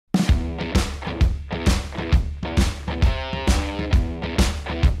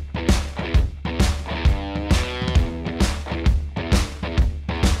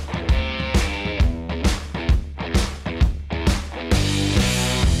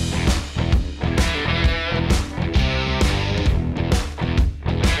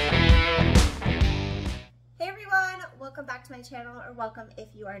or welcome if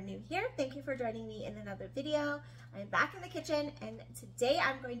you are new here. Thank you for joining me in another video. I'm back in the kitchen and today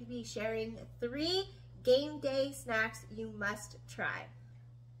I'm going to be sharing 3 game day snacks you must try.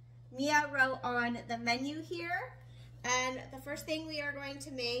 Mia wrote on the menu here, and the first thing we are going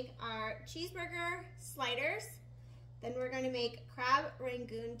to make are cheeseburger sliders. Then we're going to make crab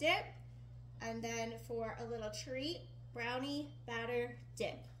rangoon dip, and then for a little treat, brownie batter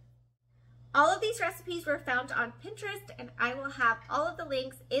dip. All of these recipes were found on Pinterest, and I will have all of the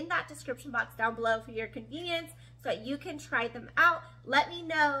links in that description box down below for your convenience so that you can try them out. Let me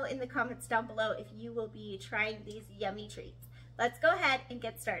know in the comments down below if you will be trying these yummy treats. Let's go ahead and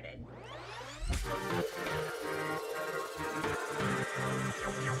get started.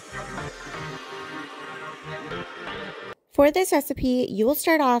 For this recipe, you will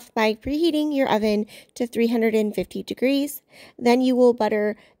start off by preheating your oven to 350 degrees. Then you will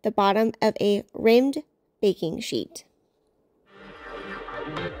butter the bottom of a rimmed baking sheet.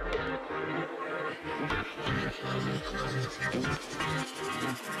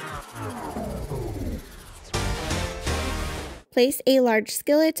 Place a large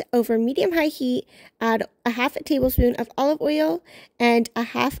skillet over medium-high heat, add a half a tablespoon of olive oil and a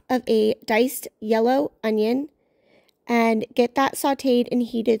half of a diced yellow onion, and get that sauteed and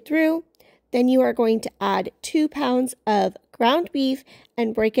heated through. Then you are going to add 2 pounds of ground beef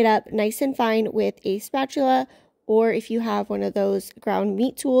and break it up nice and fine with a spatula, or if you have one of those ground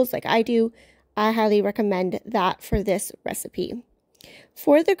meat tools like I do, I highly recommend that for this recipe.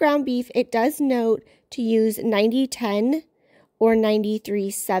 For the ground beef, it does note to use 90-10 or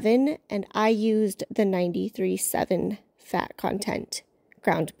 93-7, and I used the 93-7 fat content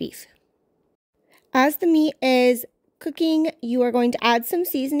ground beef. As the meat is cooking, you are going to add some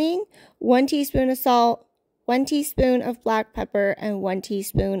seasoning, 1 teaspoon of salt, 1 teaspoon of black pepper, and 1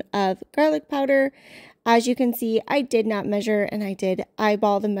 teaspoon of garlic powder. As you can see, I did not measure, and I did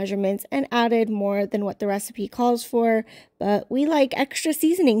eyeball the measurements and added more than what the recipe calls for, but we like extra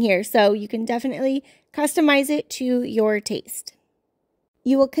seasoning here, so you can definitely customize it to your taste.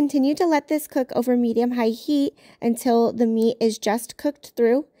 You will continue to let this cook over medium-high heat until the meat is just cooked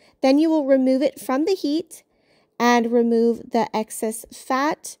through. Then you will remove it from the heat and remove the excess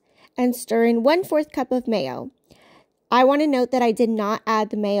fat and stir in 1/4 cup of mayo. I want to note that I did not add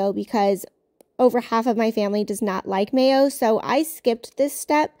the mayo because over half of my family does not like mayo, so I skipped this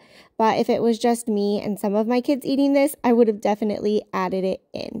step, but if it was just me and some of my kids eating this, I would have definitely added it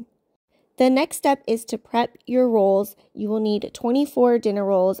in. The next step is to prep your rolls. You will need 24 dinner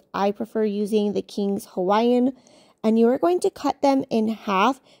rolls. I prefer using the King's Hawaiian, and you are going to cut them in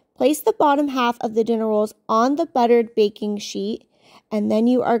half. Place the bottom half of the dinner rolls on the buttered baking sheet, and then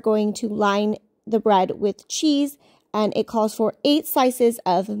you are going to line the bread with cheese, and it calls for 8 slices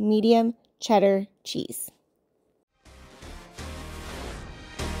of medium cheddar cheese.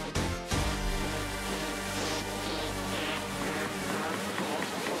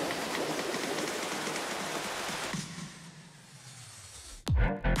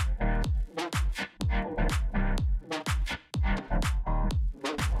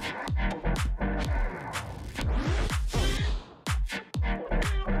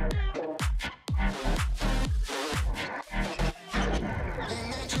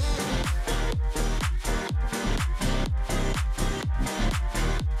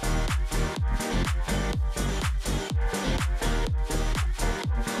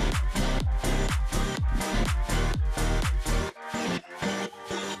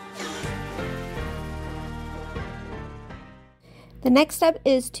 The next step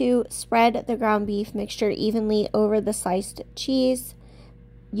is to spread the ground beef mixture evenly over the sliced cheese.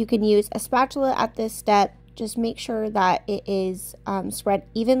 You can use a spatula at this step. Just make sure that it is spread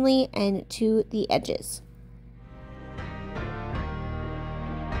evenly and to the edges.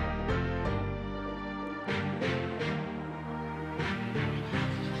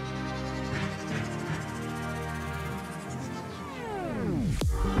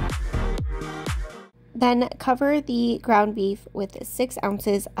 Then cover the ground beef with 6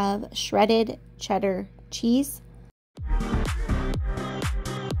 ounces of shredded cheddar cheese.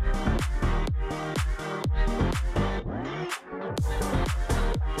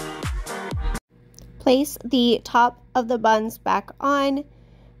 Place the top of the buns back on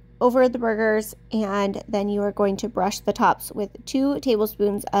over the burgers, and then you are going to brush the tops with 2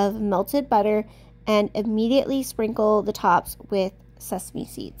 tablespoons of melted butter and immediately sprinkle the tops with sesame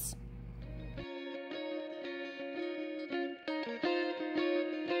seeds.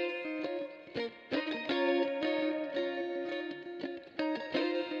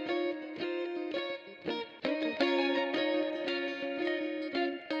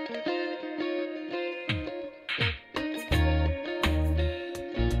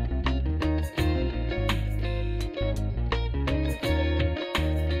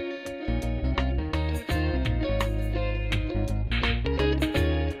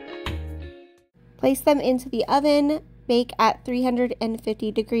 Place them into the oven, bake at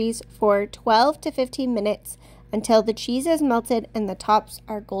 350 degrees for 12 to 15 minutes until the cheese is melted and the tops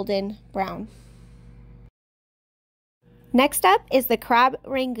are golden brown. Next up is the crab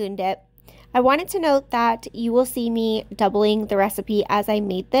rangoon dip. I wanted to note that you will see me doubling the recipe as I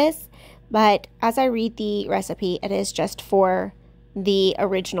made this, but as I read the recipe, it is just for the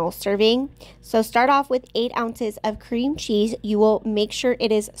original serving. So start off with 8 ounces of cream cheese. You will make sure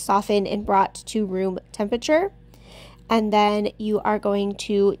it is softened and brought to room temperature. And then you are going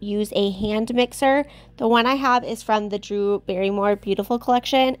to use a hand mixer. The one I have is from the Drew Barrymore Beautiful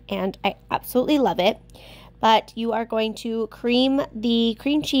collection, and I absolutely love it. But you are going to cream the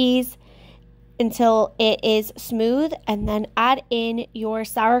cream cheese until it is smooth, and then add in your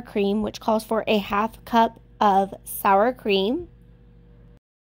sour cream, which calls for a 1/2 cup of sour cream.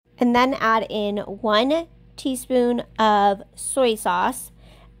 And then add in 1 teaspoon of soy sauce.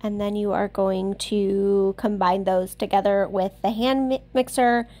 And then you are going to combine those together with the hand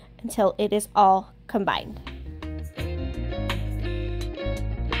mixer until it is all combined.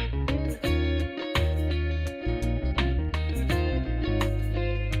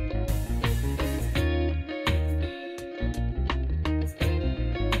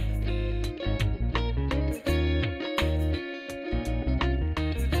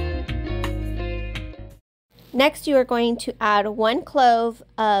 Next, you are going to add 1 clove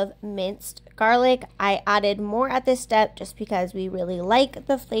of minced garlic. I added more at this step just because we really like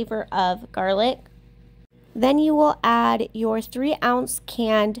the flavor of garlic. Then you will add your 3-ounce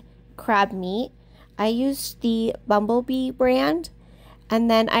canned crab meat. I used the Bumblebee brand. And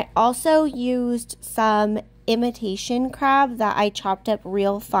then I also used some imitation crab that I chopped up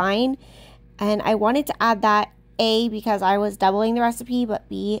real fine. And I wanted to add that, A, because I was doubling the recipe, but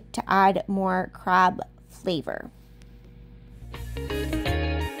B, to add more crab flavor.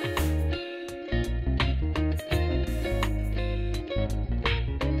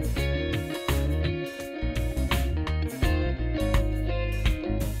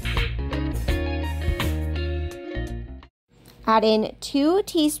 Add in 2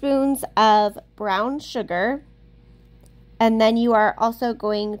 teaspoons of brown sugar, and then you are also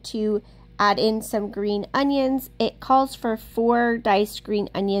going to add in some green onions. It calls for 4 diced green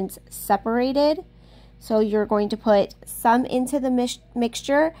onions separated. So you're going to put some into the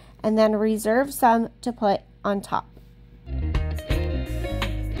mixture and then reserve some to put on top.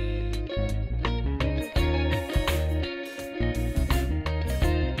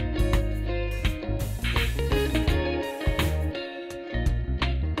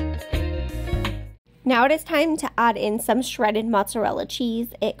 Now it is time to add in some shredded mozzarella cheese.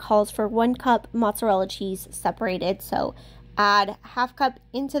 It calls for 1 cup mozzarella cheese separated. So add 1/2 cup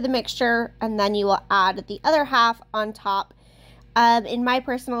into the mixture, and then you will add the other half on top. In my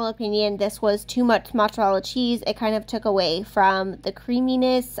personal opinion, this was too much mozzarella cheese. It kind of took away from the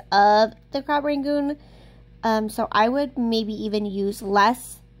creaminess of the crab rangoon. So I would maybe even use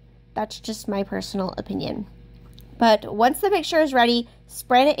less. That's just my personal opinion. But once the mixture is ready,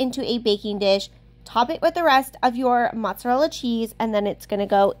 spread it into a baking dish, top it with the rest of your mozzarella cheese, and then it's going to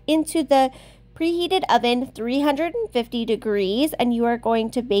go into the preheated oven, 350 degrees, and you are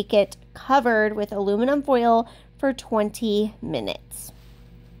going to bake it covered with aluminum foil for 20 minutes.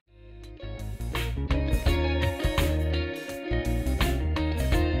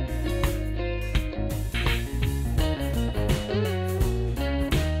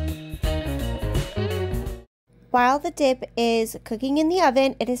 While the dip is cooking in the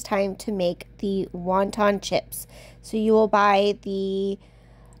oven, it is time to make the wonton chips. So you will buy the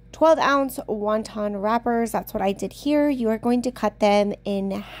 12-ounce wonton wrappers. That's what I did here. You are going to cut them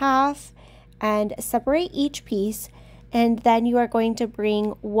in half and separate each piece. And then you are going to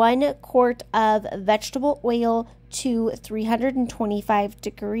bring 1 quart of vegetable oil to 325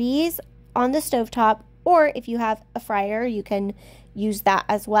 degrees on the stovetop. Or if you have a fryer, you can use that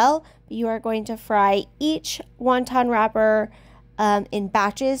as well. You are going to fry each wonton wrapper in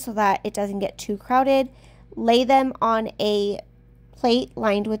batches so that it doesn't get too crowded. Lay them on a plate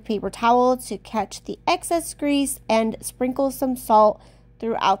lined with paper towel to catch the excess grease, and sprinkle some salt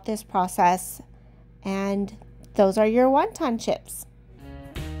throughout this process. And those are your wonton chips.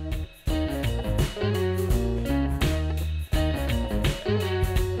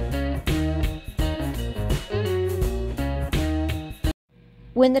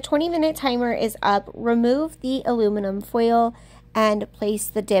 When the 20-minute timer is up, remove the aluminum foil and place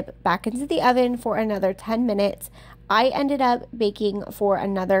the dip back into the oven for another 10 minutes. I ended up baking for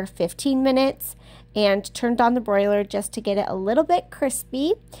another 15 minutes and turned on the broiler just to get it a little bit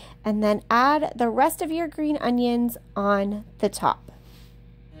crispy, and then add the rest of your green onions on the top.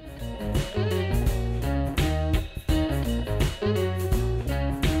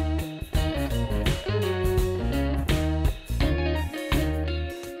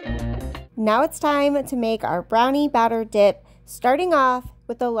 Now it's time to make our brownie batter dip. Starting off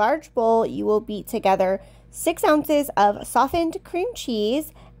with a large bowl, you will beat together 6 ounces of softened cream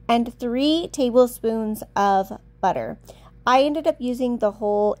cheese and 3 tablespoons of butter. I ended up using the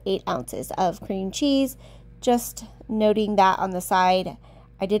whole 8 ounces of cream cheese, just noting that on the side.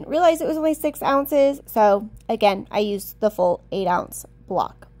 I didn't realize it was only 6 ounces, so again, I used the full 8-ounce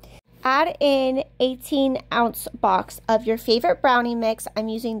block. Add in 18-ounce box of your favorite brownie mix. I'm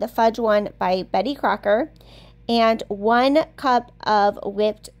using the fudge one by Betty Crocker, and 1 cup of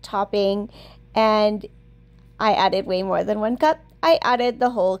whipped topping, and I added way more than 1 cup. I added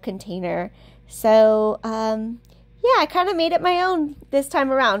the whole container. So, yeah, I kind of made it my own this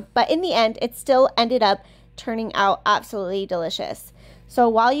time around, but in the end, it still ended up turning out absolutely delicious. So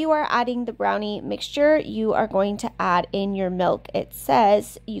while you are adding the brownie mixture, you are going to add in your milk. It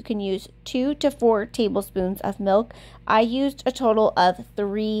says you can use 2 to 4 tablespoons of milk. I used a total of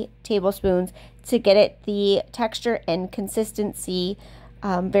 3 tablespoons to get it the texture and consistency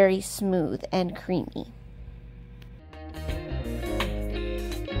very smooth and creamy.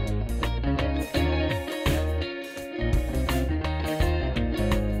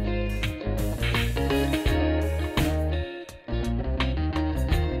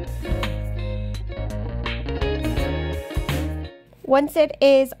 Once it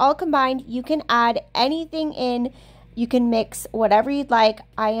is all combined, you can add anything in. You can mix whatever you'd like.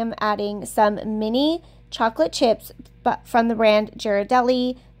 I am adding some mini chocolate chips from the brand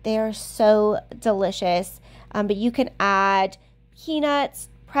Ghirardelli. They are so delicious. But you can add peanuts,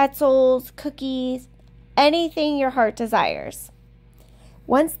 pretzels, cookies, anything your heart desires.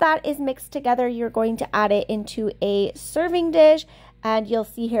 Once that is mixed together, you're going to add it into a serving dish. And you'll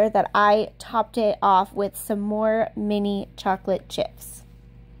see here that I topped it off with some more mini chocolate chips.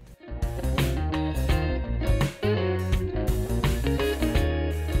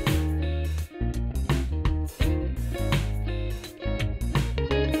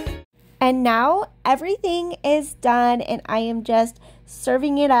 And now everything is done, and I am just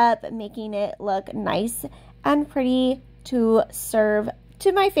serving it up, making it look nice and pretty to serve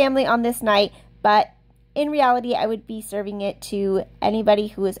to my family on this night. But in reality, I would be serving it to anybody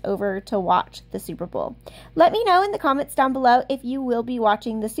who is over to watch the Super Bowl. Let me know in the comments down below if you will be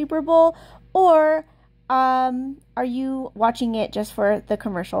watching the Super Bowl, or are you watching it just for the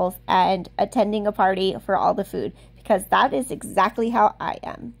commercials and attending a party for all the food? Because that is exactly how I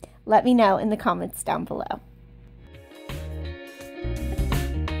am. Let me know in the comments down below.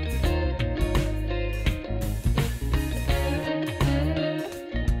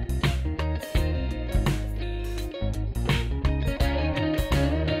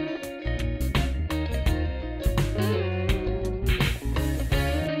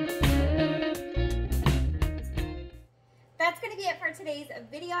 That's going to be it for today's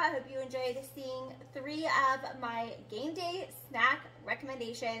video. I hope you enjoyed seeing 3 of my game day snack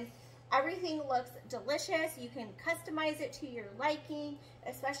recommendations. Everything looks delicious. You can customize it to your liking,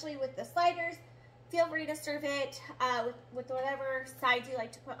 especially with the sliders. Feel free to serve it with whatever sides you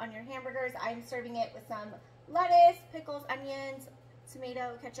like to put on your hamburgers. I'm serving it with some lettuce, pickles, onions,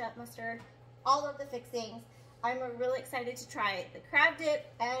 tomato, ketchup, mustard, all of the fixings. I'm really excited to try it. The crab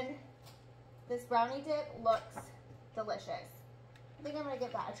dip and this brownie dip looks delicious. I think I'm going to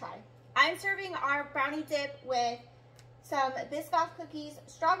give that a try. I'm serving our brownie dip with some Biscoff cookies,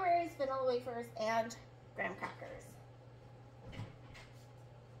 strawberries, vanilla wafers, and graham crackers.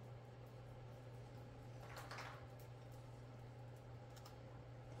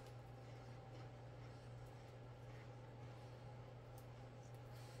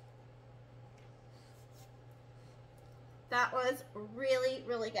 That was really,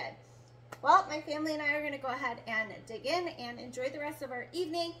 really good. Well, my family and I are going to go ahead and dig in and enjoy the rest of our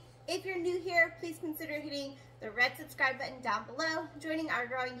evening. If you're new here, please consider hitting the red subscribe button down below, joining our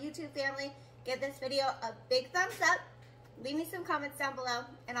growing YouTube family. Give this video a big thumbs up, leave me some comments down below,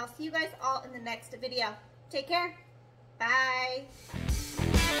 and I'll see you guys all in the next video. Take care. Bye.